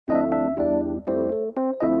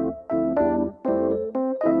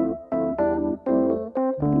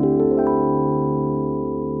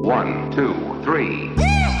1, 2, 3.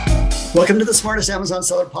 Welcome to the Smartest Amazon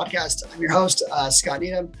Seller Podcast. I'm your host, Scott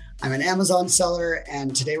Needham. I'm an Amazon seller,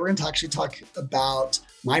 and today we're going to actually talk about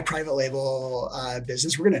my private label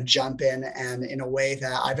business. We're going to jump in, and in a way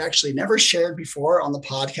that I've actually never shared before on the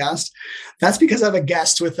podcast. That's because I have a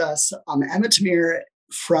guest with us, Emma Tamir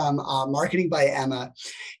from Marketing by Emma.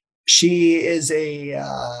 She is a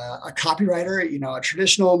copywriter, a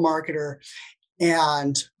traditional marketer.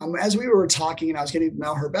 And as we were talking and I was getting to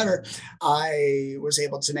know her better, I was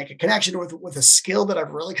able to make a connection with a skill that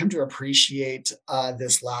I've really come to appreciate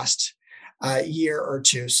this last year or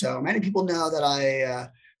two. So many people know that I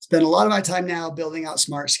spend a lot of my time now building out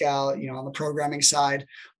Smart Scout, on the programming side.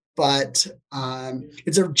 But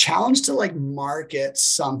it's a challenge to market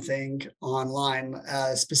something online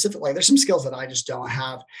specifically. There's some skills that I just don't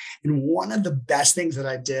have. And one of the best things that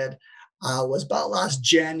I did was about last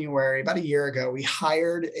January, about a year ago. We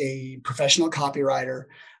hired a professional copywriter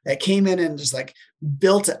that came in and just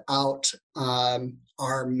built out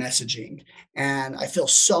our messaging. And I feel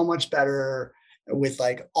so much better with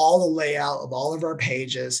all the layout of all of our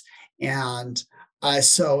pages. And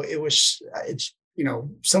so it's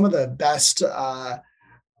some of the best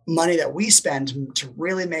money that we spend to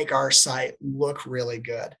really make our site look really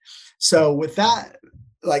good. So with that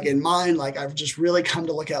in mind, I've just really come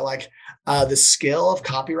to look at the skill of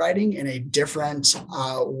copywriting in a different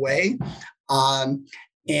way.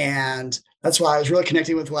 And that's why I was really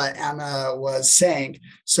connecting with what Emma was saying.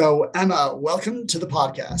 So Emma, welcome to the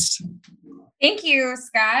podcast. Thank you,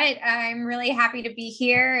 Scott. I'm really happy to be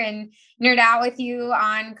here and nerd out with you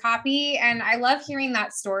on copy. And I love hearing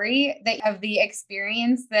that story of the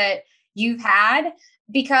experience that you've had,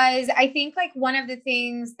 because I think one of the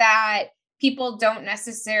things that people don't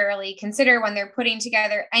necessarily consider when they're putting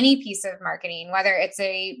together any piece of marketing, whether it's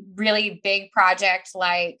a really big project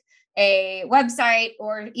like a website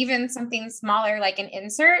or even something smaller like an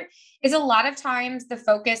insert, is a lot of times the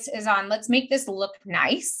focus is on, let's make this look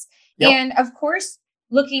nice. Yep. And of course,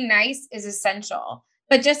 looking nice is essential,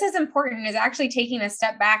 but just as important is actually taking a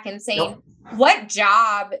step back and saying, what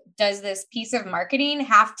job does this piece of marketing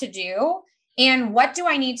have to do? And what do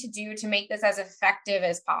I need to do to make this as effective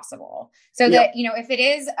as possible? So that, if it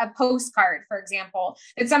is a postcard, for example,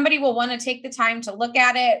 that somebody will want to take the time to look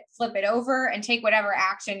at it, flip it over, and take whatever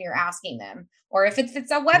action you're asking them. Or if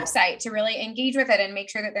it's a website, to really engage with it and make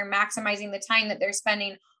sure that they're maximizing the time that they're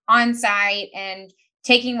spending on site and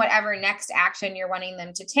taking whatever next action you're wanting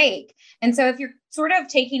them to take. And so if you're sort of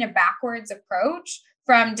taking a backwards approach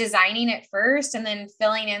from designing it first and then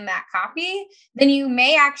filling in that copy, then you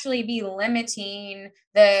may actually be limiting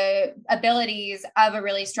the abilities of a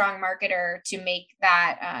really strong marketer to make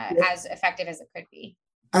that as effective as it could be.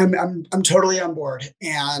 I'm totally on board.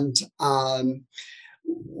 And I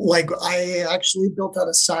actually built out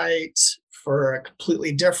a site for a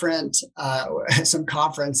completely different some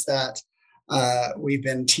conference that we've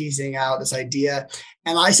been teasing out this idea.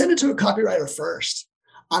 And I sent it to a copywriter first.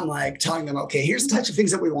 I'm telling them, okay, here's the types of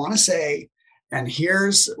things that we want to say, and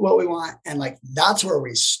here's what we want. And that's where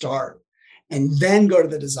we start, and then go to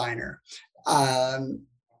the designer.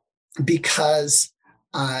 Because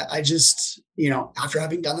I just, after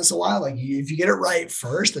having done this a while, if you get it right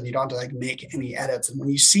first, then you don't have to make any edits. And when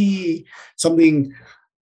you see something,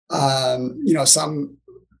 something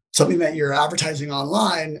that you're advertising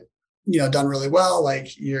online, done really well,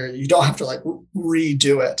 you don't have to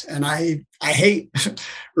redo it. And I hate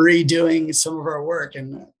redoing some of our work,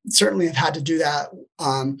 and certainly have had to do that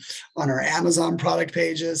on our Amazon product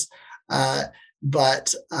pages,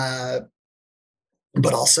 but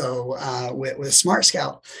also with Smart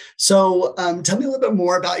Scout. So tell me a little bit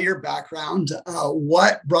more about your background.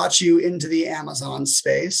 What brought you into the Amazon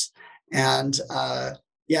space, and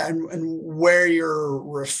where you're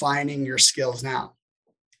refining your skills now?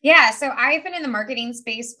 Yeah, so I've been in the marketing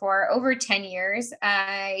space for over 10 years.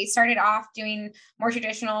 I started off doing more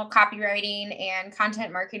traditional copywriting and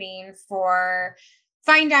content marketing for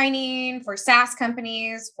fine dining, for SaaS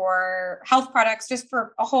companies, for health products, just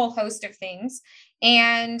for a whole host of things.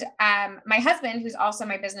 And my husband, who's also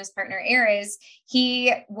my business partner, Aries,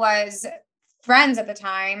 he was friends at the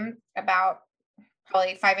time, about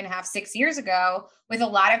probably 5.5, 6 years ago, with a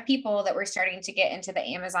lot of people that were starting to get into the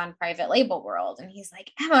Amazon private label world. And he's like,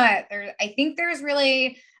 Emma, I think there's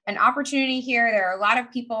really an opportunity here. There are a lot of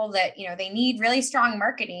people that, they need really strong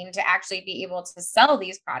marketing to actually be able to sell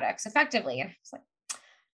these products effectively. And I was like,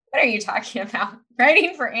 what are you talking about?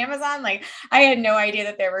 Writing for Amazon? I had no idea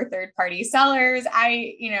that there were third-party sellers.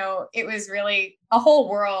 It was really a whole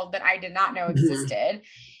world that I did not know existed.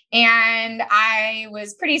 And I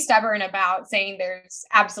was pretty stubborn about saying there's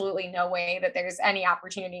absolutely no way that there's any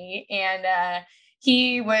opportunity. And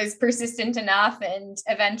he was persistent enough and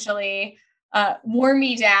eventually wore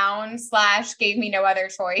me down / gave me no other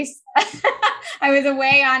choice. I was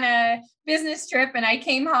away on a business trip and I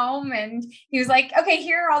came home and he was like, okay,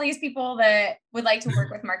 here are all these people that would like to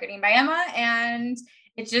work with Marketing by Emma. And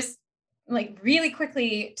it just like really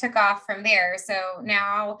quickly took off from there. So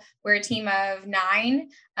now we're a team of 9,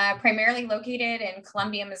 primarily located in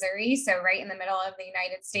Columbia, Missouri. So right in the middle of the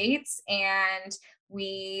United States. And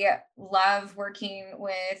we love working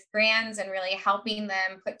with brands and really helping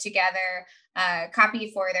them put together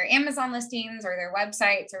copy for their Amazon listings or their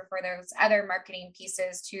websites or for those other marketing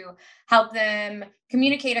pieces to help them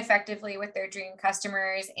communicate effectively with their dream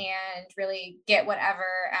customers and really get whatever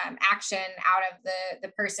action out of the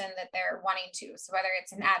person that they're wanting to. So whether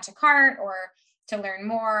it's an add to cart or to learn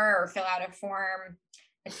more or fill out a form,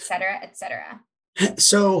 et cetera, et cetera.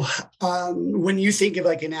 So when you think of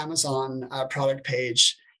like an Amazon product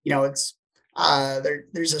page, it's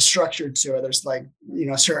there's a structure to it. There's like,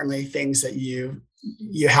 certainly things that you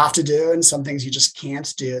have to do and some things you just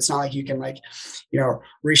can't do. It's not like you can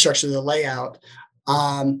restructure the layout.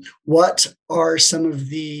 What are some of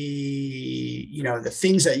the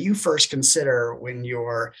things that you first consider when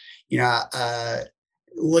you're,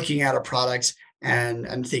 looking at a product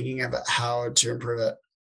and thinking about how to improve it?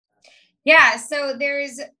 Yeah. So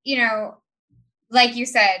there's, like you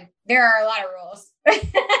said, there are a lot of rules.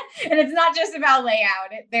 And it's not just about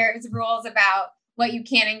layout. There's rules about what you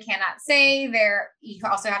can and cannot say. You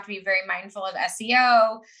also have to be very mindful of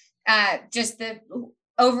SEO. Just the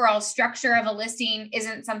overall structure of a listing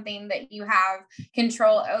isn't something that you have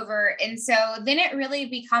control over. And so then it really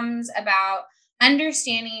becomes about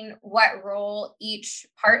understanding what role each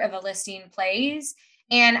part of a listing plays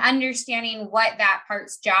and understanding what that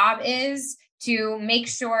part's job is to make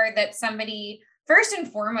sure that somebody first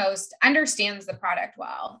and foremost understands the product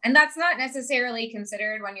well. And that's not necessarily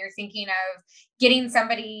considered when you're thinking of getting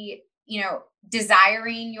somebody,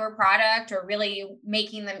 desiring your product or really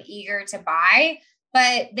making them eager to buy,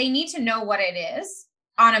 but they need to know what it is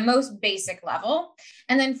on a most basic level.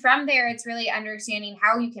 And then from there, it's really understanding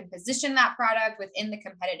how you can position that product within the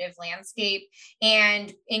competitive landscape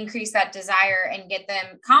and increase that desire and get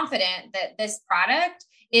them confident that this product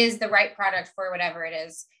is the right product for whatever it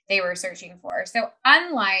is they were searching for. So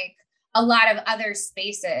unlike a lot of other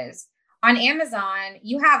spaces on Amazon,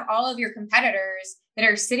 you have all of your competitors that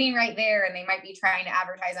are sitting right there and they might be trying to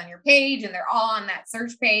advertise on your page and they're all on that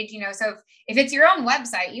search page. So if it's your own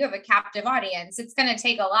website, you have a captive audience. It's going to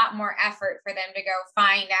take a lot more effort for them to go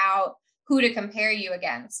find out who to compare you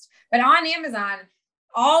against. But on Amazon,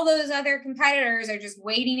 all those other competitors are just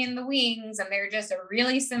waiting in the wings and they're just a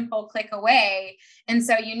really simple click away. And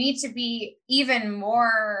so you need to be even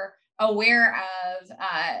more aware of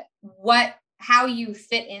how you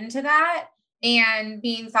fit into that and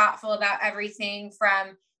being thoughtful about everything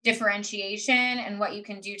from differentiation and what you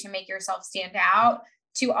can do to make yourself stand out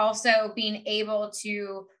to also being able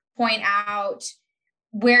to point out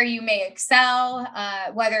where you may excel,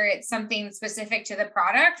 whether it's something specific to the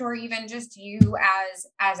product or even just you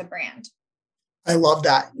as a brand. I love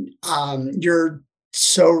that. You're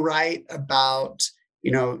so right about,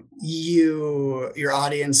 your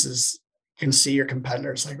audiences can see your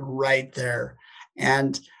competitors like right there.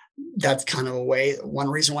 And that's kind of one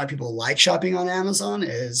reason why people like shopping on Amazon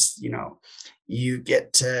is, you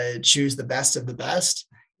get to choose the best of the best,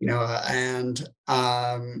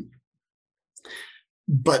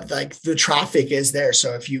 but like the traffic is there.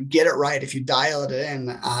 So if you get it right, if you dial it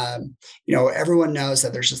in, everyone knows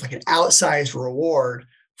that there's just like an outsized reward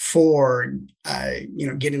for,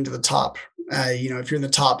 getting to the top. If you're in the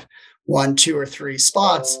top 1, 2, or 3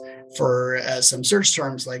 spots for some search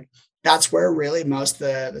terms, like that's where really most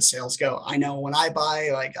of the sales go. I know when I buy,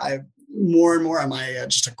 like more and more, am I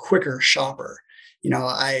just a quicker shopper?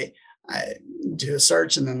 I do a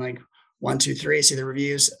search and then like 1, 2, 3, see the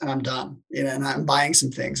reviews and I'm done, and I'm buying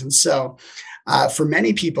some things. And so for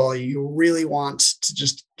many people, you really want to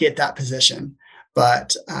just get that position.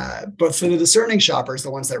 But for the discerning shoppers,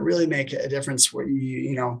 the ones that really make a difference, where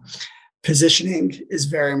positioning is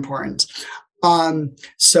very important.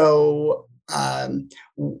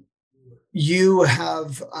 You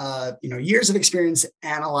have years of experience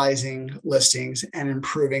analyzing listings and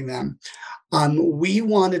improving them. We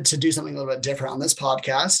wanted to do something a little bit different on this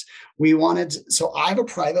podcast. So I have a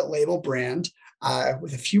private label brand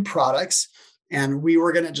with a few products, and we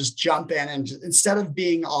were going to just jump in and instead of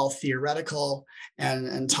being all theoretical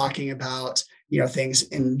and talking about things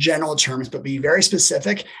in general terms, but be very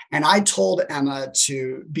specific. And I told Emma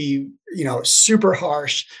to be, super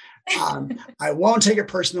harsh. I won't take it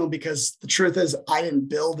personal because the truth is I didn't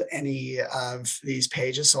build any of these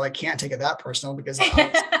pages, so I can't take it that personal because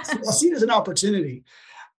I'll see it as an opportunity.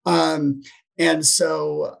 And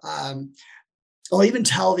so I'll even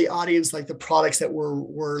tell the audience like the products that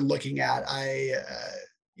we're looking at.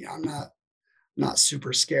 I'm not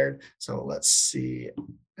super scared. So let's see.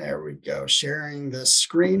 There we go. Sharing the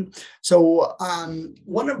screen. So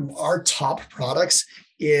one of our top products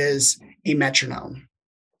is a metronome.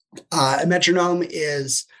 A metronome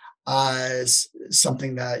is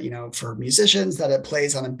something that, for musicians, that it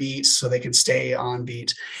plays on a beat so they can stay on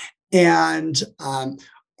beat. And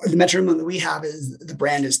the metronome that we have the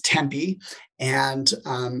brand is Tempe, and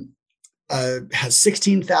has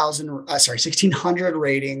 1,600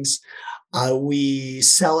 ratings. We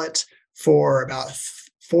sell it for about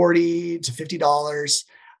 $40 to $50.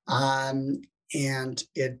 And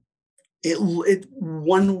it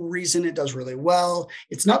one reason it does really well,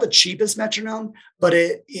 it's not the cheapest metronome, but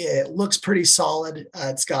it looks pretty solid.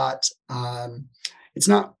 It's got it's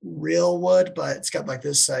not real wood, but it's got like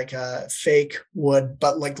this fake wood,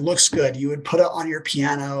 but like looks good. You would put it on your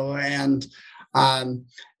piano and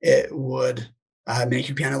it would make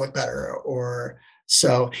your piano look better.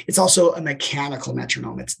 So it's also a mechanical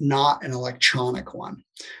metronome. It's not an electronic one.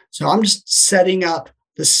 So I'm just setting up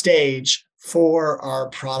the stage for our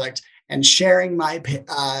product and sharing my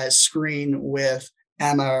screen with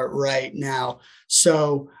Emma right now.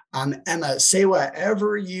 So Emma, say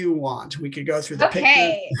whatever you want. We could go through the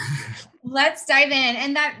picture. Let's dive in.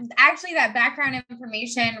 And that background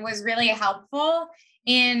information was really helpful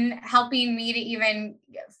in helping me to even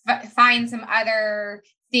find some other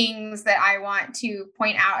things that I want to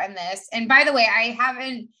point out in this. And by the way, I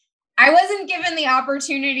wasn't given the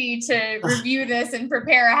opportunity to review this and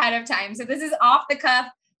prepare ahead of time. So this is off the cuff,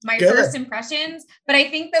 my first impressions, but I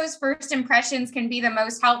think those first impressions can be the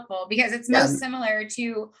most helpful because it's most similar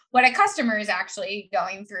to what a customer is actually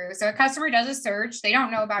going through. So a customer does a search, they don't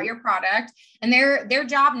know about your product, and their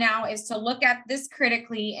job now is to look at this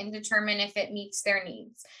critically and determine if it meets their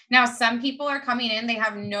needs. Now, some people are coming in, they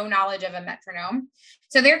have no knowledge of a metronome.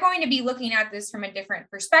 So they're going to be looking at this from a different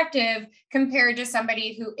perspective compared to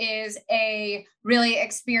somebody who is a really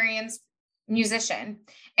experienced musician.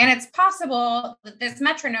 And it's possible that this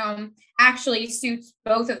metronome actually suits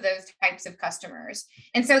both of those types of customers.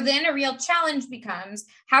 And so then a real challenge becomes,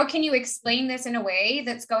 how can you explain this in a way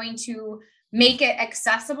that's going to make it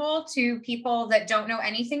accessible to people that don't know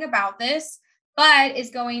anything about this, but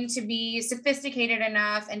is going to be sophisticated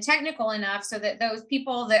enough and technical enough so that those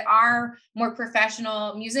people that are more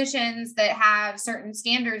professional musicians that have certain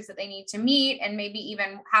standards that they need to meet and maybe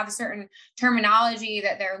even have a certain terminology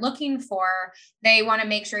that they're looking for, they want to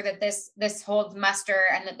make sure that this holds muster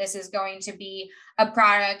and that this is going to be a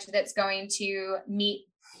product that's going to meet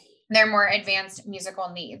their more advanced musical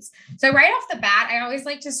needs. So right off the bat, I always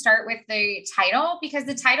like to start with the title because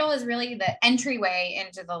the title is really the entryway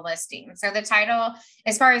into the listing. So the title,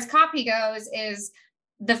 as far as copy goes, is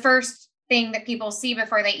the first thing that people see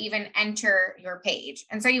before they even enter your page.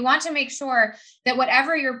 And so you want to make sure that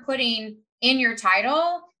whatever you're putting in your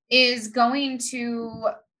title is going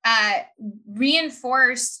to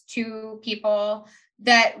reinforce to people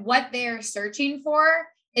that what they're searching for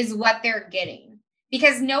is what they're getting.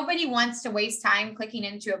 Because nobody wants to waste time clicking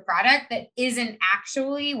into a product that isn't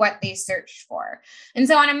actually what they searched for. And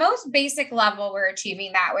so on a most basic level, we're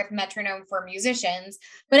achieving that with Metronome for musicians.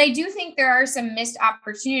 But I do think there are some missed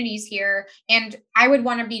opportunities here. And I would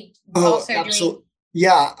want to be doing.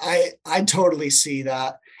 Yeah, I totally see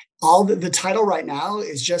that. All the title right now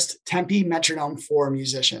is just Tempe Metronome for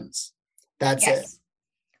musicians. That's it.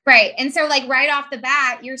 Right. And so like right off the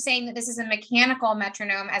bat, you're saying that this is a mechanical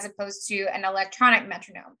metronome as opposed to an electronic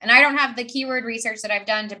metronome. And I don't have the keyword research that I've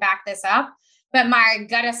done to back this up, but my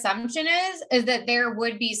gut assumption is that there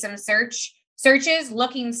would be some searches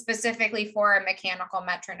looking specifically for a mechanical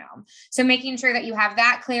metronome. So making sure that you have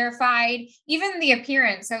that clarified, even the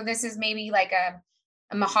appearance. So this is maybe like a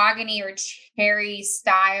mahogany or cherry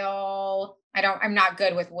style. I'm not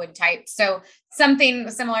good with wood types. So something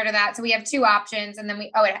similar to that. So we have two options and then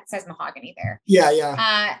it says mahogany there.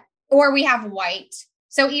 Yeah. Or we have white.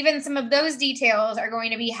 So even some of those details are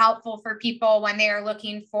going to be helpful for people when they are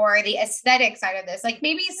looking for the aesthetic side of this. Like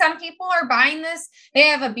maybe some people are buying this. They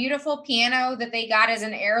have a beautiful piano that they got as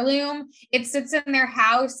an heirloom. It sits in their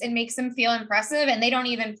house and makes them feel impressive, and they don't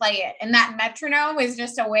even play it. And that metronome is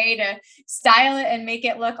just a way to style it and make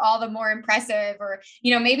it look all the more impressive. Or,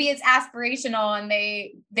 maybe it's aspirational and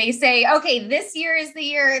they say, okay, this year is the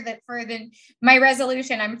year that for my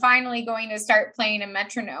resolution, I'm finally going to start playing a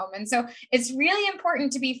metronome. And so it's really important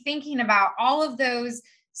to be thinking about all of those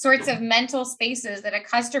sorts of mental spaces that a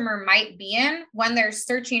customer might be in when they're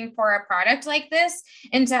searching for a product like this,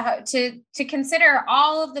 and to consider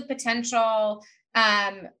all of the potential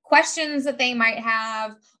questions that they might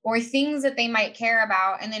have or things that they might care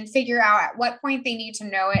about, and then figure out at what point they need to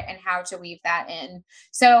know it and how to weave that in.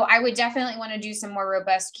 So I would definitely want to do some more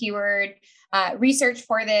robust keyword research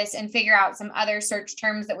for this and figure out some other search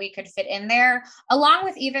terms that we could fit in there, along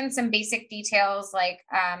with even some basic details like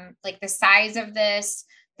the size of this,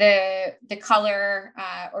 the color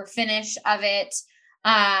or finish of it.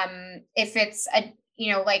 If it's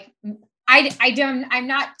I'm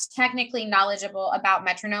not technically knowledgeable about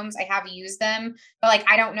metronomes. I have used them, but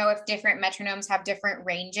I don't know if different metronomes have different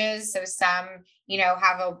ranges. So some,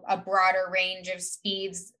 have a broader range of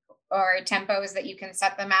speeds or tempos that you can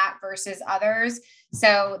set them at versus others.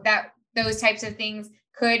 So that those types of things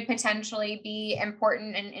could potentially be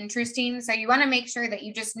important and interesting. So you want to make sure that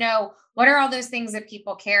you just know what are all those things that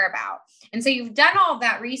people care about. And so you've done all of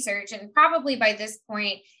that research, and probably by this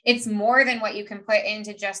point, it's more than what you can put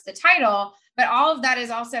into just the title, but all of that is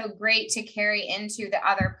also great to carry into the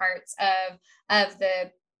other parts of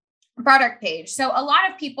the product page. So a lot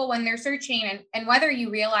of people, when they're searching, and whether you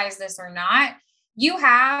realize this or not, you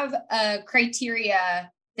have a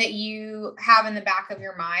criteria that you have in the back of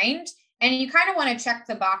your mind, and you kind of want to check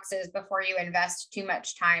the boxes before you invest too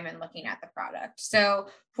much time in looking at the product. So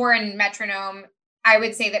for a metronome, I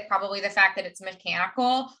would say that probably the fact that it's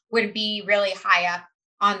mechanical would be really high up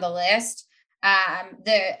on the list.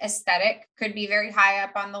 The aesthetic could be very high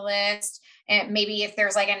up on the list. And maybe if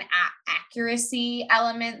there's an accuracy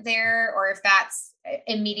element there, or if that's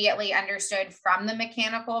immediately understood from the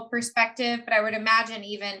mechanical perspective. But I would imagine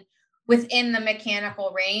even within the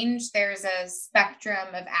mechanical range, there's a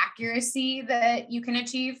spectrum of accuracy that you can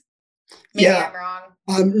achieve. Maybe I'm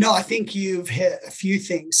wrong. No, I think you've hit a few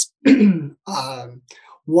things.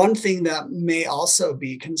 One thing that may also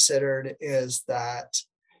be considered is that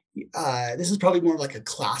this is probably more like a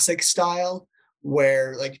classic style,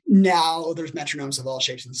 where now there's metronomes of all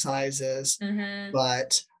shapes and sizes,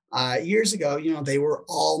 but years ago, they were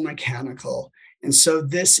all mechanical. And so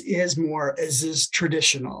this is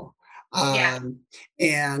traditional.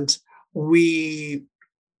 And we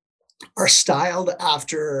are styled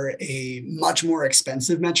after a much more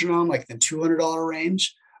expensive metronome, like the $200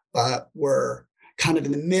 range, but we're kind of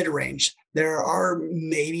in the mid range. There are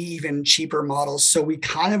maybe even cheaper models. So we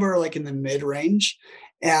kind of are in the mid range,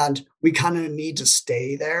 and we kind of need to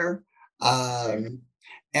stay there.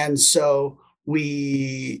 And so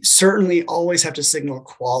we certainly always have to signal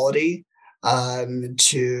quality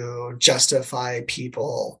to justify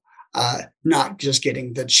people not just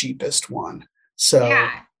getting the cheapest one. So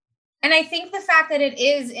yeah. And I think the fact that it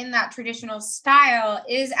is in that traditional style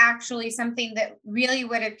is actually something that really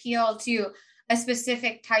would appeal to a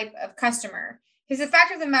specific type of customer. Because the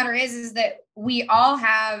fact of the matter is that we all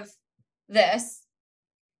have this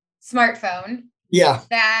smartphone. Yeah.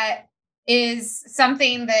 That is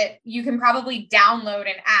something that you can probably download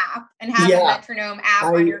an app and have a metronome app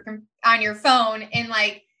on your phone in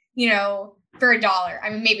for $1. I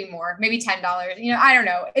mean, maybe more, maybe $10. I don't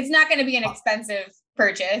know. It's not going to be an expensive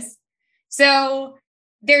purchase. So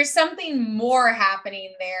there's something more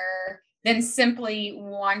happening there than simply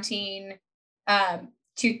wanting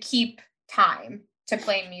to keep time to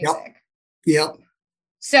play music. Yep.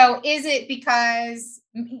 So is it because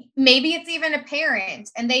maybe it's even a parent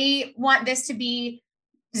and they want this to be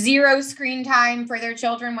 0 screen time for their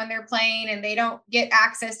children when they're playing, and they don't get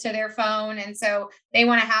access to their phone. And so they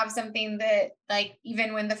want to have something that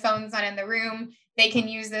even when the phone's not in the room, they can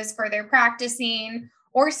use this for their practicing,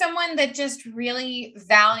 or someone that just really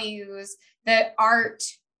values the art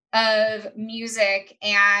of music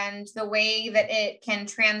and the way that it can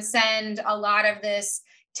transcend a lot of this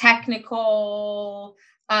technical,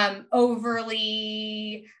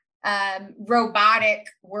 overly robotic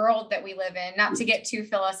world that we live in, not to get too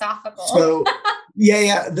philosophical. So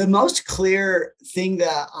the most clear thing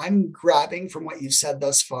that I'm grabbing from what you've said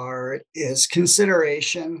thus far is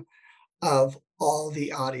consideration of all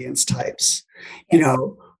the audience types. Yes.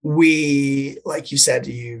 We, like you said,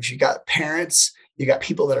 you got parents, you got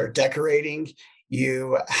people that are decorating,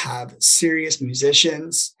 you have serious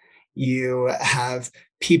musicians, you have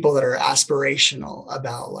people that are aspirational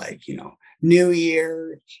about like, new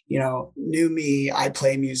year, new me, I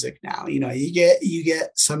play music now. You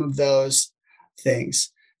get some of those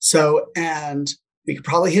things. So, and we could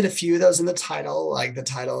probably hit a few of those in the title. Like the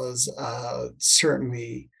title is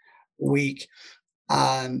certainly weak.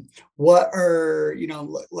 What are,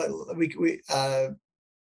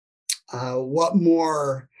 what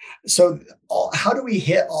more? So, how do we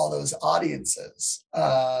hit all those audiences?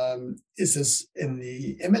 Is this in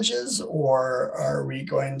the images, or are we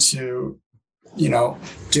going to,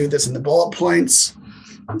 do this in the bullet points?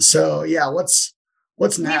 So, yeah, what's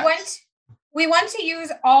next? We want to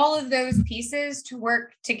use all of those pieces to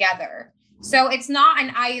work together. So it's not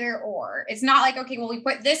an either or. It's not like, okay, well, we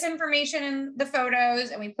put this information in the photos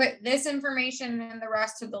and we put this information in the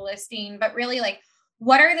rest of the listing, but really like,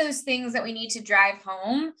 what are those things that we need to drive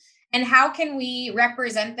home and how can we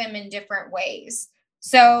represent them in different ways?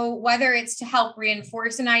 So whether it's to help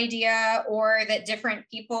reinforce an idea or that different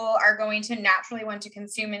people are going to naturally want to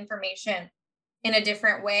consume information in a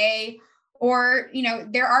different way, or,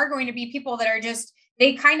 there are going to be people that are just,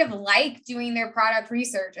 they kind of like doing their product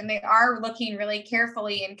research and they are looking really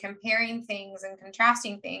carefully and comparing things and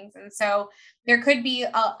contrasting things. And so there could be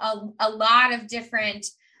a lot of different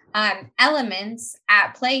elements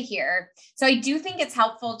at play here. So I do think it's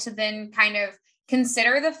helpful to then kind of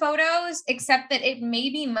consider the photos, except that it may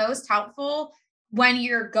be most helpful when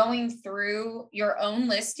you're going through your own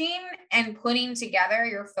listing and putting together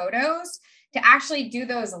your photos to actually do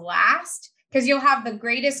those last, because you'll have the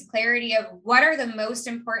greatest clarity of what are the most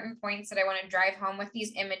important points that I want to drive home with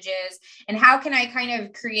these images, and how can I kind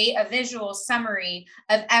of create a visual summary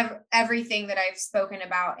of everything that I've spoken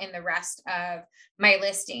about in the rest of my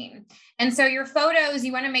listing. And so your photos,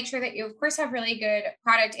 you want to make sure that you, of course, have really good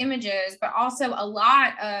product images, but also a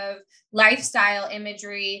lot of lifestyle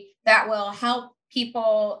imagery that will help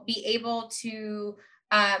people be able to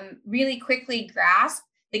really quickly grasp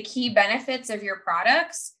the key benefits of your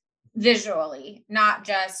products visually, not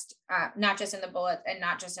just in the bullets and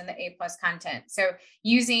not just in the A+ content. So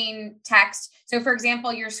using text. So for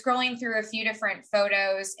example, you're scrolling through a few different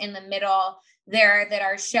photos in the middle there that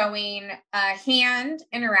are showing a hand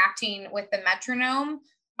interacting with the metronome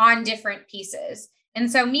on different pieces. And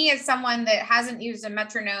so me, as someone that hasn't used a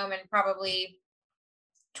metronome in probably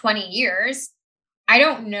 20 years, I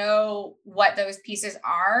don't know what those pieces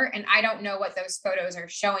are, and I don't know what those photos are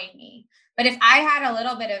showing me. But if I had a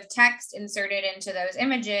little bit of text inserted into those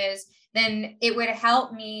images, then it would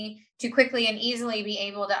help me to quickly and easily be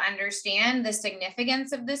able to understand the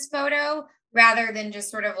significance of this photo, rather than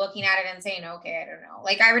just sort of looking at it and saying, okay, I don't know.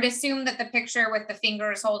 Like I would assume that the picture with the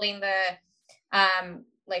fingers holding the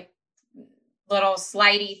like little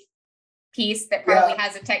slidey piece that probably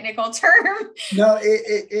has a technical term. No,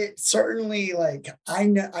 it certainly, like I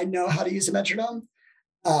know how to use a metronome,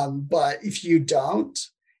 but if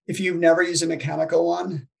you've never used a mechanical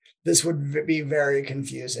one, this would be very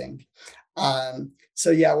confusing.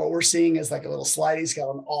 So yeah, what we're seeing is like a little sliding scale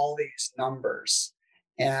on all these numbers,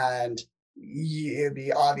 and it'd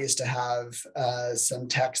be obvious to have some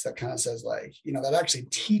text that kind of says like, that actually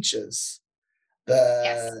teaches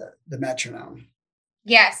the metronome.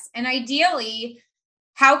 Yes. And ideally,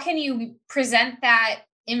 how can you present that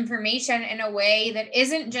information in a way that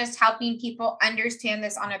isn't just helping people understand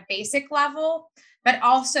this on a basic level, but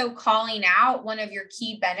also calling out one of your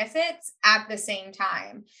key benefits at the same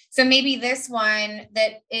time? So maybe this one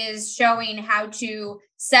that is showing how to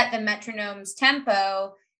set the metronome's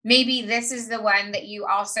tempo, maybe this is the one that you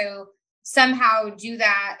also somehow do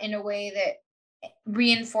that in a way that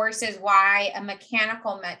reinforces why a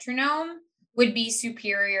mechanical metronome would be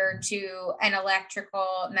superior to an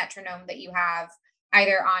electrical metronome that you have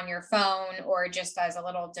either on your phone or just as a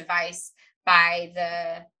little device by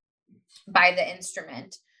the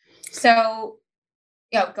instrument. So,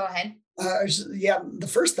 go ahead. The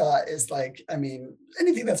first thought is like,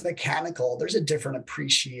 anything that's mechanical, there's a different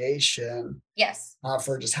appreciation. Yes.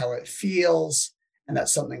 For just how it feels, and that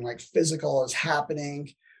something like physical is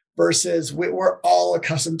happening, versus we're all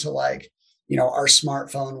accustomed to like, our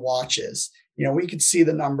smartphone watches. We could see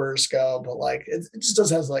the numbers go, but like it just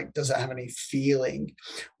doesn't have any feeling.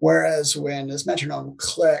 Whereas when this metronome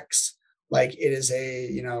clicks, like it is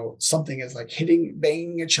something is like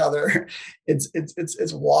banging each other.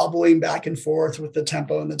 It's wobbling back and forth with the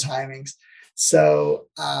tempo and the timings. So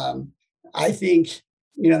I think,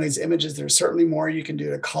 these images, there's certainly more you can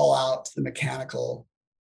do to call out the mechanical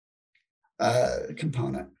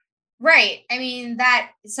component. Right. I mean,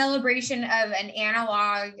 that celebration of an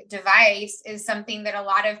analog device is something that a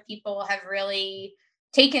lot of people have really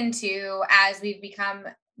taken to as we've become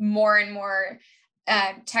more and more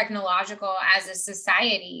technological as a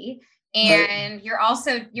society. Right. And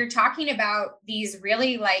you're talking about these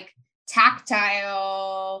really like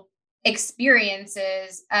tactile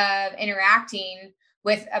experiences of interacting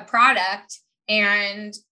with a product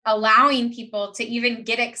and allowing people to even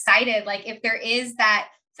get excited. Like if there is that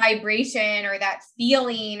vibration or that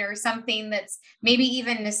feeling or something that's maybe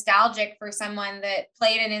even nostalgic for someone that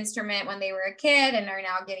played an instrument when they were a kid and are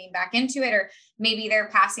now getting back into it, or maybe they're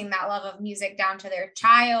passing that love of music down to their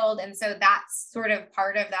child. And so that's sort of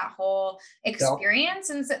part of that whole experience.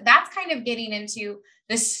 Yep. And so that's kind of getting into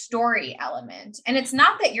the story element. And it's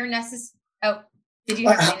not that you're necessarily, oh, did you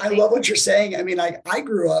have anything? I love what you're saying. I mean, I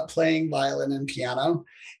grew up playing violin and piano,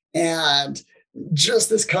 and just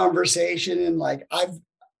this conversation, and like I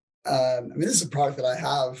mean, this is a product that I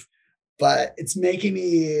have, but it's making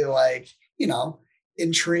me like,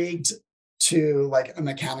 intrigued to like a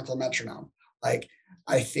mechanical metronome. Like,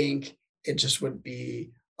 I think it just would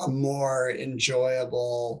be a more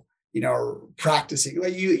enjoyable, practicing.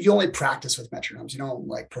 Like you only practice with metronomes, you don't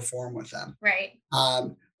like perform with them. Right.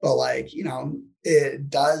 But like, it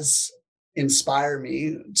does inspire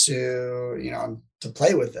me to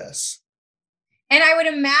play with this. And I would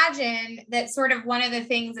imagine that sort of one of the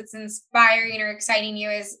things that's inspiring or exciting you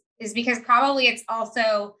is because probably it's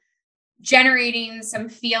also generating some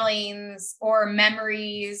feelings or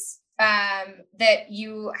memories that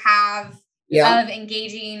you have of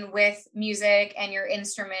engaging with music and your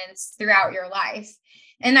instruments throughout your life.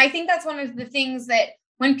 And I think that's one of the things that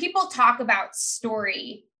when people talk about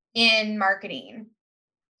story in marketing,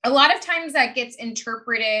 a lot of times that gets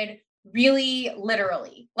interpreted really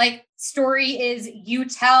literally. Like story is you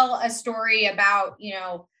tell a story about,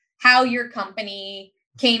 how your company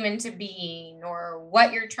came into being or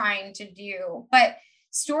what you're trying to do. But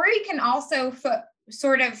story can also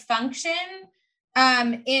sort of function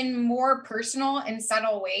in more personal and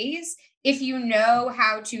subtle ways if you know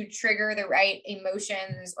how to trigger the right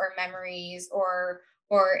emotions or memories or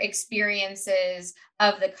experiences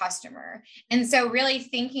of the customer. And so really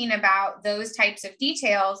thinking about those types of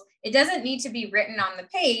details, it doesn't need to be written on the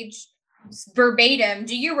page verbatim.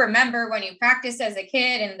 Do you remember when you practiced as a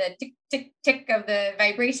kid and the tick, tick, tick of the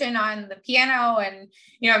vibration on the piano? And,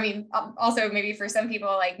 also maybe for some people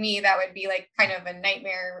like me, that would be like kind of a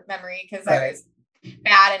nightmare memory because I was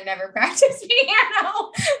bad and never practiced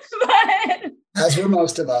piano. But as were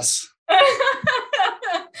most of us.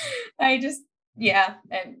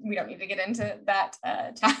 And we don't need to get into that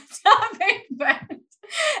topic, but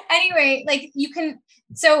anyway, like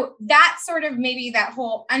so that's sort of maybe that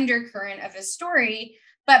whole undercurrent of a story,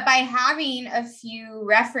 but by having a few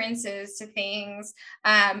references to things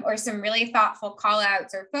or some really thoughtful call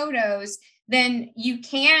outs or photos, then you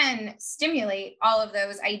can stimulate all of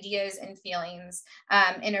those ideas and feelings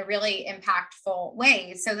in a really impactful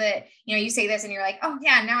way so that, you say this and you're like, oh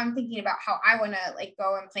yeah, now I'm thinking about how I want to like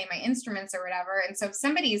go and play my instruments or whatever. And so if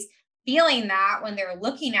somebody's feeling that when they're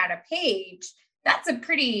looking at a page, that's a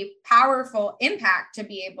pretty powerful impact to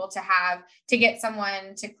be able to have to get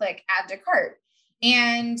someone to click add to cart.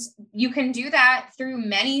 And you can do that through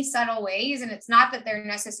many subtle ways. And it's not that they're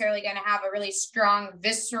necessarily going to have a really strong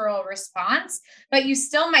visceral response, but you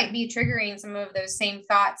still might be triggering some of those same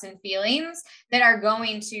thoughts and feelings that are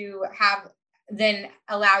going to then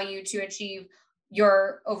allow you to achieve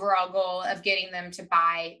your overall goal of getting them to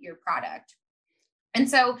buy your product. And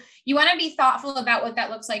so you want to be thoughtful about what that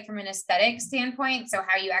looks like from an aesthetic standpoint. So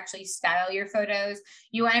how you actually style your photos.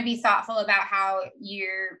 You want to be thoughtful about how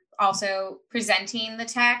you're also presenting the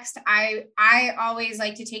text. I always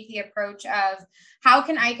like to take the approach of how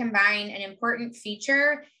can I combine an important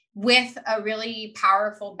feature with a really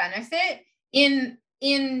powerful benefit in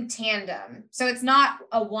tandem. So it's not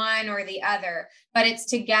a one or the other, but it's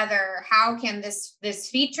together. How can this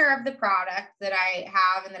feature of the product that I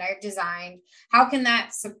have and that I've designed, how can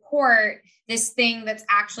that support this thing that's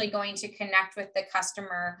actually going to connect with the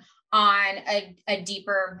customer on a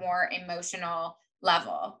deeper, more emotional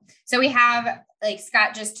level? So we have, like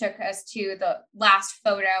Scott just took us to the last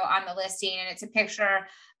photo on the listing, and it's a picture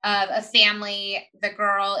of a family. The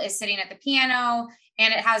girl is sitting at the piano,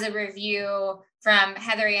 and it has a review from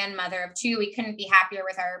Heather Ann, mother of two. We couldn't be happier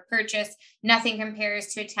with our purchase. Nothing compares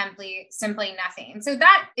to simply nothing. So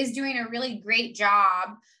that is doing a really great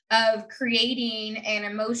job of creating an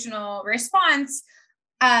emotional response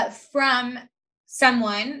from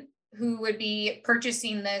someone who would be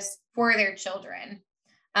purchasing this for their children.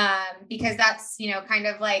 because that's, kind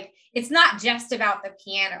of like, it's not just about the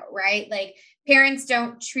piano, right? Like parents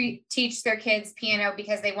don't teach their kids piano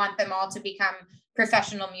because they want them all to become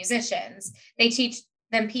professional musicians. They teach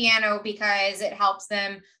them piano because it helps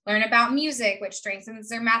them learn about music, which strengthens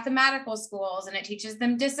their mathematical skills, and it teaches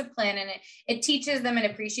them discipline, and it teaches them an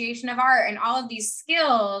appreciation of art and all of these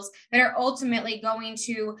skills that are ultimately going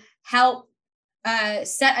to help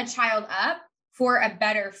set a child up for a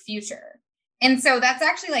better future. And so that's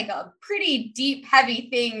actually like a pretty deep, heavy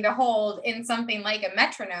thing to hold in something like a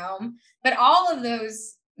metronome. But all of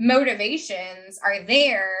those motivations are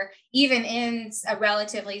there, even in a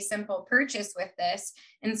relatively simple purchase with this.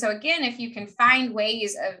 And so again, if you can find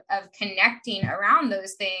ways of connecting around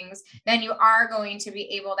those things, then you are going to be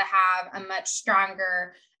able to have a much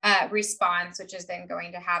stronger response, which is then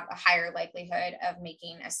going to have a higher likelihood of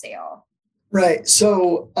making a sale. Right.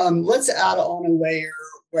 So let's add on a layer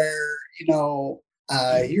where,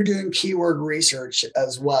 you're doing keyword research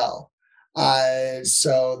as well.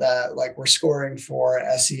 So that like we're scoring for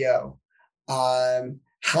SEO.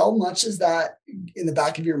 How much is that in the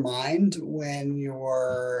back of your mind when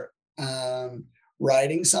you're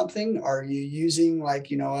writing something? Are you using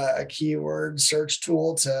like, a keyword search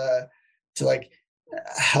tool to like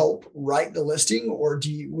help write the listing, or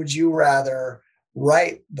would you rather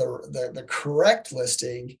write the correct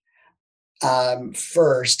listing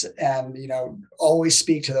first and always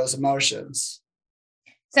speak to those emotions?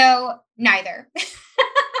 So neither.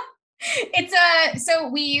 So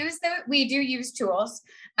we do use tools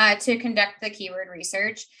to conduct the keyword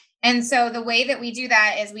research. And so the way that we do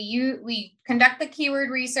that is we conduct the keyword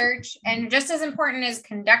research, and just as important as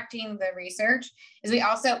conducting the research is we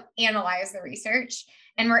also analyze the research.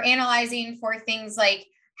 And we're analyzing for things like,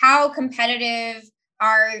 how competitive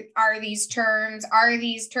are these terms? Are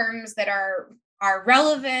these terms that are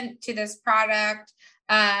relevant to this product?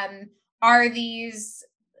 Are these,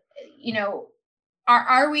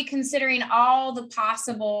 are we considering all the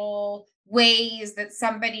possible ways that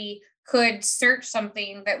somebody could search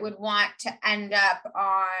something that would want to end up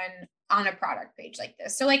on a product page like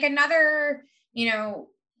this? So like another,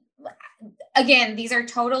 again, these are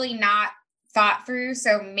totally not thought through,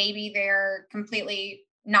 so maybe they're completely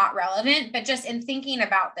not relevant, but just in thinking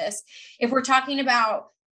about this, if we're talking about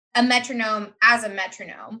a metronome as a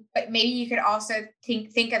metronome, but maybe you could also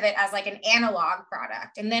think of it as like an analog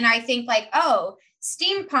product. And then I think like, oh,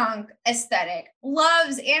 steampunk aesthetic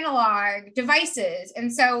loves analog devices.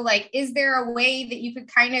 And so like, is there a way that you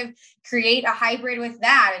could kind of create a hybrid with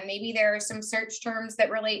that? And maybe there are some search terms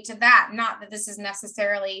that relate to that. Not that this is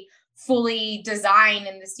necessarily fully designed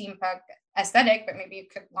in the steampunk aesthetic, but maybe you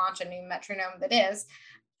could launch a new metronome that is.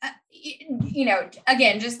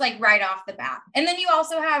 Again, just like right off the bat. And then you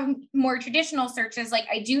also have more traditional searches. Like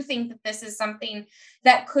I do think that this is something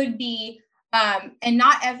that could be, and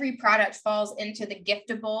not every product falls into the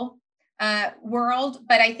giftable world,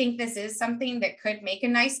 but I think this is something that could make a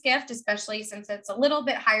nice gift, especially since it's a little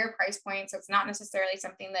bit higher price point. So it's not necessarily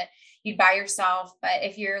something that you'd buy yourself, but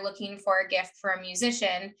if you're looking for a gift for a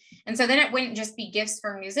musician, and so then it wouldn't just be gifts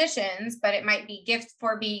for musicians, but it might be gift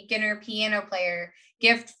for beginner piano player,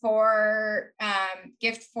 gift for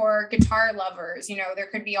guitar lovers. There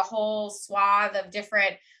could be a whole swath of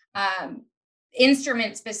different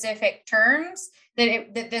instrument specific terms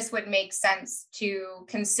that this would make sense to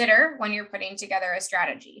consider when you're putting together a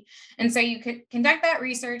strategy. And so you could conduct that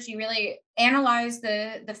research, you really analyze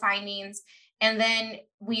the findings, and then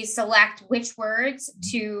we select which words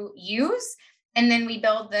to use. And then we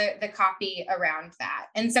build the copy around that.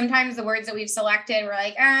 And sometimes the words that we've selected, we're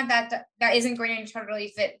like, that isn't going to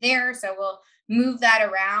totally fit there. So we'll move that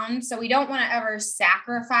around. So we don't want to ever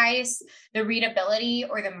sacrifice the readability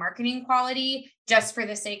or the marketing quality just for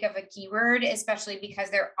the sake of a keyword, especially because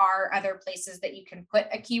there are other places that you can put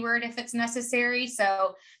a keyword if it's necessary.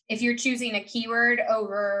 So if you're choosing a keyword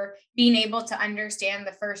over being able to understand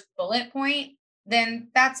the first bullet point, then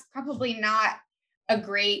that's probably not a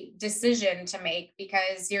great decision to make,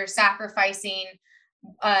 because you're sacrificing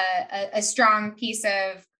a strong piece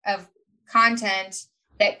of content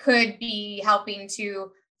that could be helping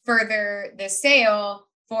to further the sale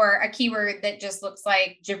for a keyword that just looks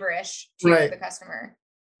like gibberish to the customer.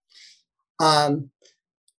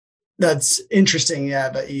 That's interesting. Yeah.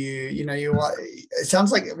 But it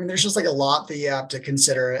sounds like, there's just like a lot that you have to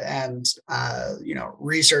consider, and,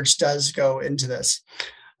 research does go into this.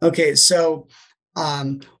 Okay. So,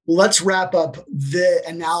 let's wrap up the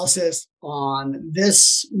analysis on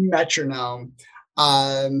this metronome.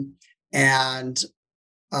 And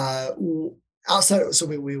outside of, so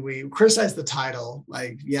we criticize the title,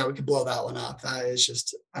 like, yeah, we could blow that one up. That is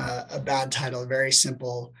just a bad title, very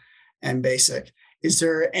simple and basic. Is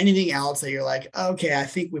there anything else that you're like, okay, I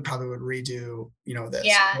think we probably would redo, this?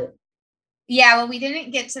 Yeah. Yeah. Well, we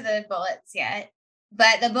didn't get to the bullets yet,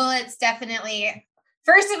 but the bullets definitely,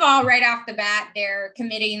 first of all, right off the bat, they're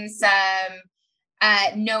committing some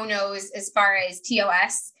no-nos as far as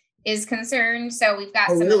TOS is concerned. So we've got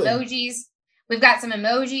some Really? emojis. We've got some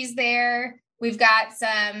emojis there. We've got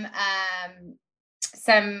some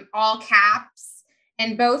all caps,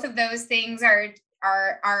 and both of those things are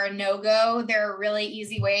a no-go. They're a really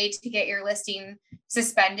easy way to get your listing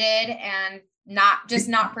suspended and not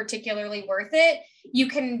particularly worth it. You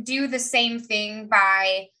can do the same thing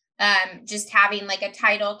by just having like a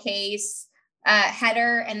title case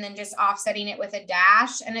header and then just offsetting it with a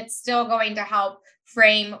dash, and it's still going to help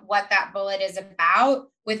frame what that bullet is about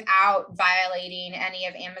without violating any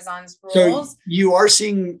of Amazon's rules. So you are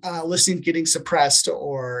seeing listings getting suppressed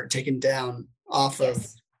or taken down off of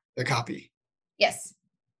the copy? Yes.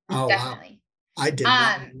 Oh, definitely. Wow. I did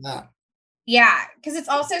not know that. Yeah, because it's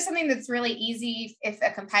also something that's really easy if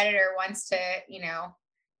a competitor wants to,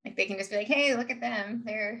 like they can just be like, hey, look at them.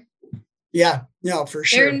 Yeah, no, for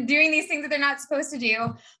sure. They're doing these things that they're not supposed to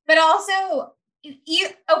do. But also,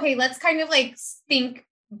 okay, let's kind of like think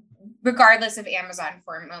regardless of Amazon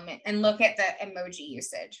for a moment and look at the emoji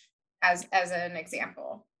usage as an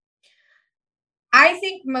example. I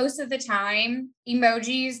think most of the time,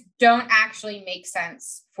 emojis don't actually make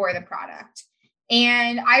sense for the product.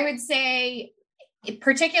 And I would say,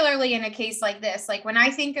 particularly in a case like this, like when I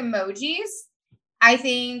think emojis, I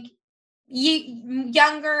think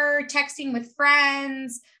younger, texting with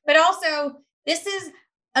friends, but also this is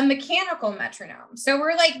a mechanical metronome. So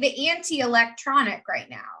we're like the anti-electronic right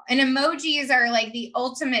now. And emojis are like the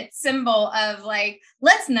ultimate symbol of like,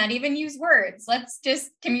 let's not even use words. Let's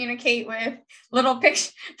just communicate with little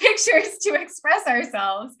pictures to express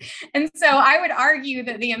ourselves. And so I would argue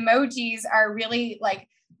that the emojis are really like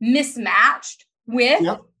mismatched with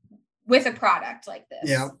a product like this.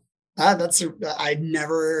 Yeah. I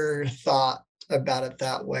never thought about it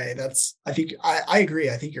that way. I think I agree.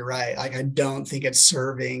 I think you're right. Like, I don't think it's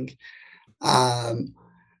serving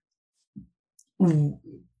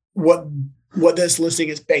what this listing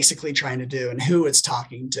is basically trying to do and who it's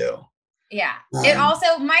talking to. Yeah. It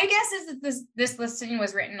also, my guess is that this listing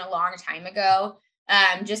was written a long time ago.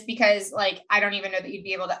 Just because like, I don't even know that you'd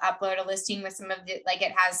be able to upload a listing with some of the, like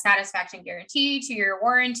it has satisfaction guarantee, 2-year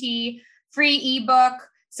warranty, free ebook.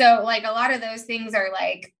 So like a lot of those things are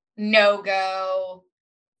like no-go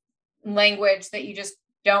language that you just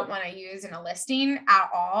don't want to use in a listing at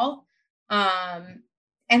all.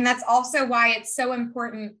 And that's also why it's so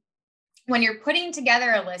important when you're putting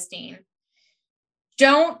together a listing,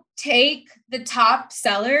 don't take the top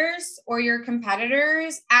sellers or your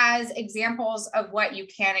competitors as examples of what you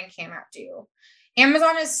can and cannot do.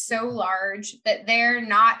 Amazon is so large that they're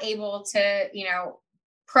not able to,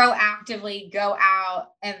 proactively go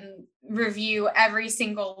out and review every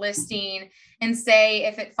single listing and say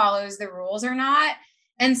if it follows the rules or not.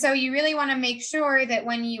 And so you really want to make sure that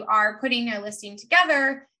when you are putting a listing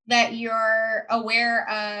together, that you're aware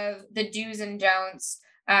of the do's and don'ts,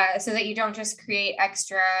 so that you don't just create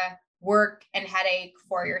extra work and headache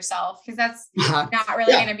for yourself, because that's not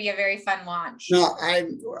really going to be a very fun launch. No,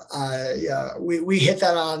 we hit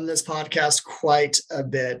that on this podcast quite a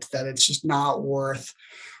bit, that it's just not worth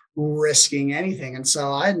risking anything. And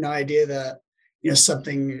so I had no idea that,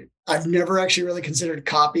 something I've never actually really considered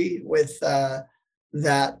copy with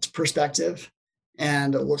that perspective.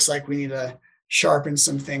 And it looks like we need to sharpen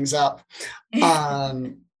some things up.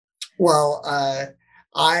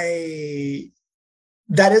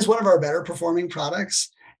 That is one of our better performing products,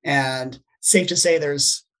 and safe to say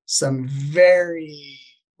there's some very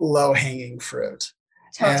low hanging fruit.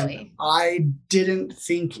 Totally. And I didn't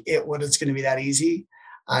think it was going to be that easy.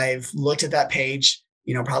 I've looked at that page,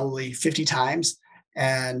 probably 50 times.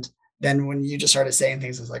 And then when you just started saying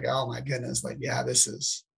things, it's like, oh my goodness, like, yeah, this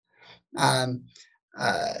is,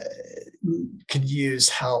 could use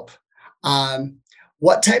help.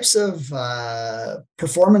 What types of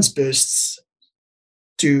performance boosts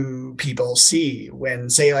do people see when,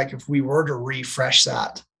 say, like if we were to refresh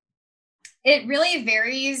that? It really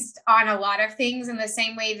varies on a lot of things, in the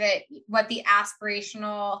same way that what the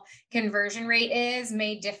aspirational conversion rate is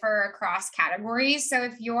may differ across categories. So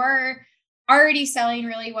if you're already selling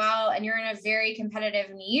really well and you're in a very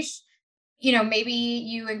competitive niche, maybe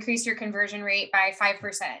you increase your conversion rate by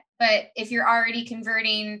 5%. But if you're already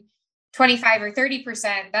converting 25 or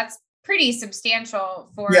 30%, that's pretty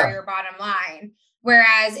substantial for your bottom line.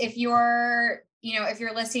 Whereas if your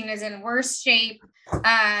listing is in worse shape,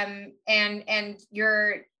 and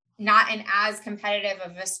you're not in as competitive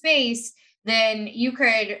of a space, then you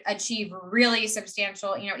could achieve really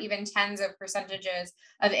substantial, even tens of percentages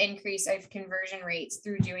of increase of conversion rates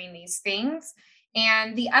through doing these things.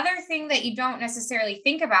 And the other thing that you don't necessarily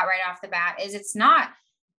think about right off the bat is it's not,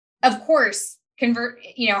 of course,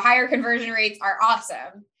 higher conversion rates are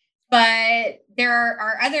awesome, but there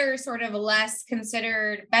are other sort of less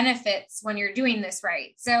considered benefits when you're doing this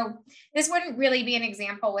right. So this wouldn't really be an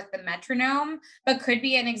example with the metronome, but could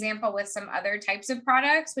be an example with some other types of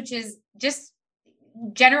products, which is just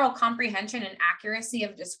general comprehension and accuracy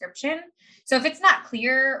of description. So if it's not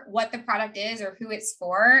clear what the product is or who it's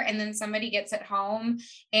for, and then somebody gets it home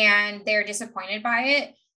and they're disappointed by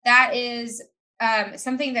it, that is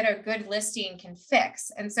something that a good listing can fix.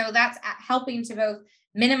 And so that's helping to both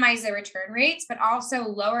minimize the return rates, but also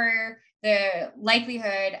lower the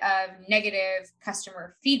likelihood of negative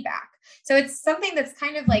customer feedback. So it's something that's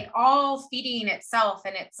kind of like all feeding itself.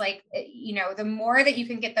 And it's like, the more that you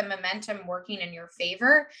can get the momentum working in your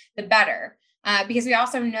favor, the better. Because we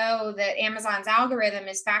also know that Amazon's algorithm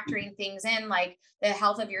is factoring things in like the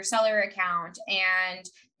health of your seller account and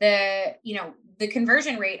the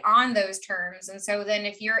conversion rate on those terms. And so then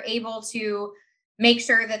if you're able to make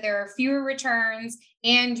sure that there are fewer returns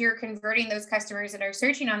and you're converting those customers that are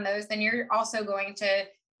searching on those, then you're also going to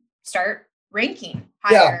start ranking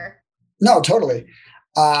higher. Yeah. No, totally.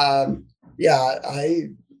 That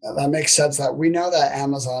makes sense. That we know that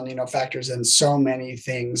Amazon, factors in so many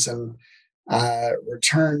things, and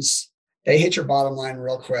returns, they hit your bottom line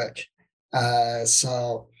real quick.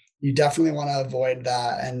 So you definitely want to avoid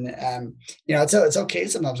that. And it's okay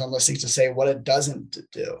sometimes on listings to say what it doesn't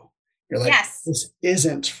do. You're like, yes, this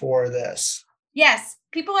isn't for this. Yes.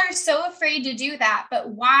 People are so afraid to do that. But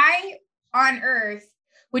why on earth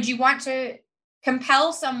would you want to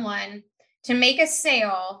compel someone to make a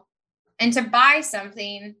sale and to buy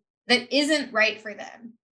something that isn't right for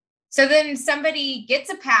them? So then somebody gets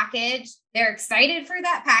a package, they're excited for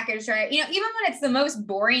that package, right? Even when it's the most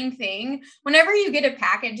boring thing, whenever you get a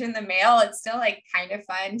package in the mail, it's still like kind of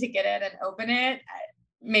fun to get it and open it.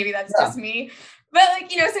 Maybe that's just me, but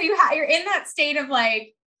so you're in that state of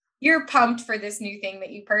like, you're pumped for this new thing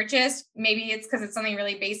that you purchased. Maybe it's because it's something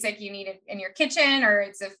really basic you need it in your kitchen, or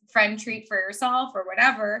it's a friend treat for yourself or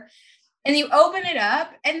whatever. And you open it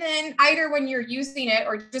up, and then either when you're using it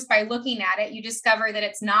or just by looking at it, you discover that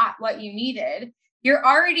it's not what you needed. You're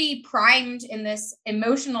already primed in this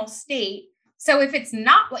emotional state. So if it's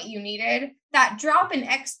not what you needed, that drop in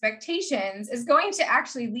expectations is going to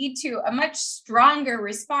actually lead to a much stronger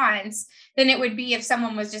response than it would be if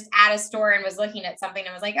someone was just at a store and was looking at something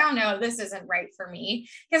and was like, oh no, this isn't right for me.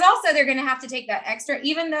 Because also they're going to have to take that extra,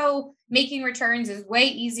 even though making returns is way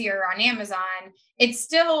easier on Amazon, it's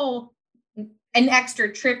still an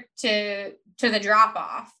extra trip to the drop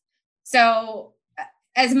off. So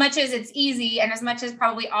as much as it's easy, and as much as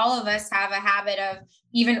probably all of us have a habit of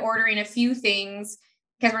even ordering a few things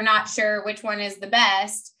because we're not sure which one is the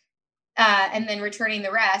best, and then returning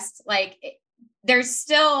the rest, there's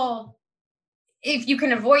still, if you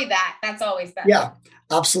can avoid that, that's always better. Yeah,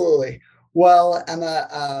 absolutely. Well,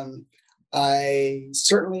 Emma, I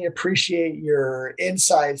certainly appreciate your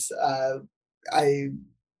insights. I'm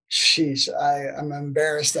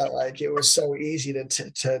embarrassed that it was so easy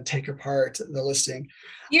to take apart the listing.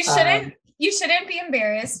 You shouldn't be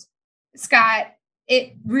embarrassed, Scott.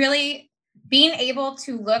 It really, being able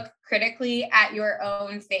to look critically at your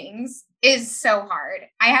own things is so hard.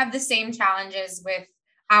 I have the same challenges with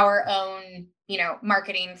our own,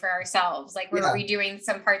 marketing for ourselves. We're redoing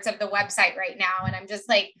some parts of the website right now. And I'm just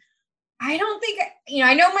like, I don't think,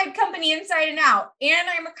 I know my company inside and out, and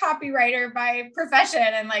I'm a copywriter by profession,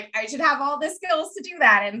 and I should have all the skills to do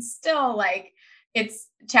that. And still it's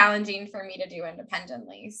challenging for me to do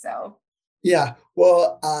independently. So. Yeah.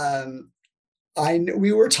 Well,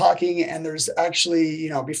 we were talking, and there's actually,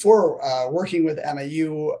 before working with Emma,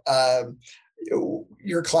 your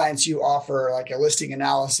clients, you offer a listing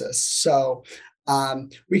analysis. So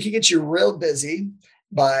we could get you real busy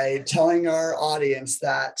by telling our audience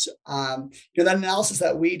that, that analysis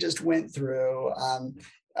that we just went through,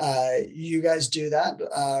 you guys do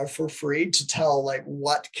that for free to tell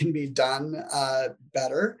what can be done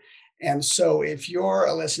better. And so if you're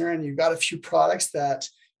a listener and you've got a few products that,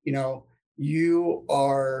 you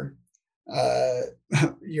are,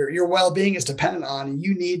 your well-being is dependent on,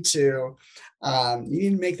 you need to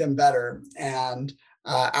make them better and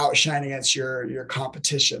outshine against your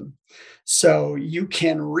competition. So you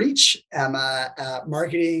can reach Emma at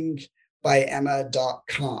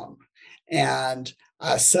marketingbyemma.com. and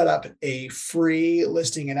set up a free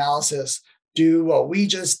listing analysis, do what we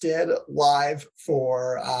just did live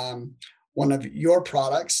for one of your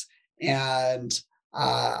products, and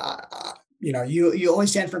you only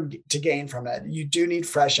stand to gain from it. You do need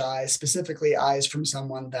fresh eyes, specifically eyes from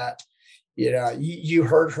someone that you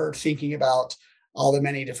heard her thinking about all the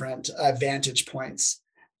many different vantage points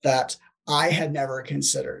that I had never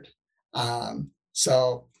considered.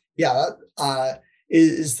 So yeah,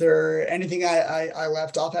 is there anything I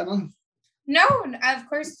left off, Emma? No, of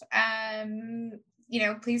course.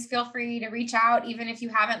 Please feel free to reach out, even if you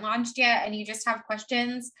haven't launched yet and you just have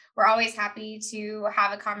questions. We're always happy to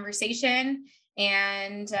have a conversation.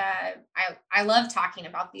 And I love talking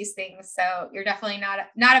about these things. So you're definitely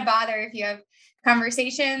not a bother if you have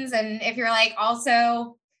conversations. And if you're like,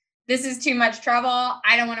 also, this is too much trouble,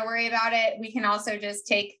 I don't want to worry about it, we can also just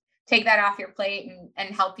take that off your plate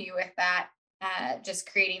and help you with that, just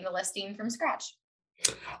creating the listing from scratch.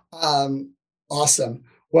 Awesome.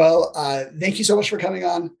 Well, thank you so much for coming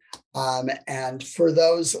on. And for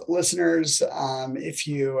those listeners, if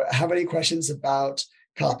you have any questions about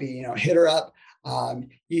copy, hit her up.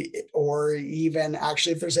 Or even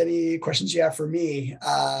actually, if there's any questions you have for me,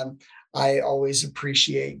 I always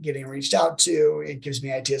appreciate getting reached out to. It gives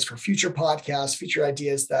me ideas for future podcasts, future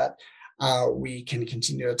ideas that we can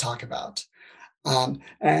continue to talk about.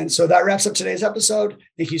 And so that wraps up today's episode.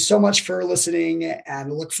 Thank you so much for listening,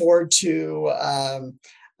 and look forward to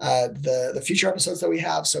the future episodes that we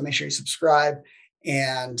have. So make sure you subscribe.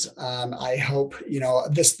 And I hope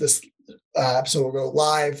this episode will go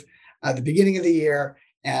live at the beginning of the year,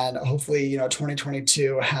 and hopefully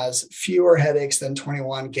 2022 has fewer headaches than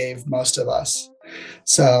 21 gave most of us.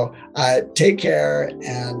 So take care,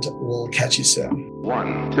 and we'll catch you soon.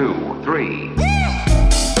 1, 2, 3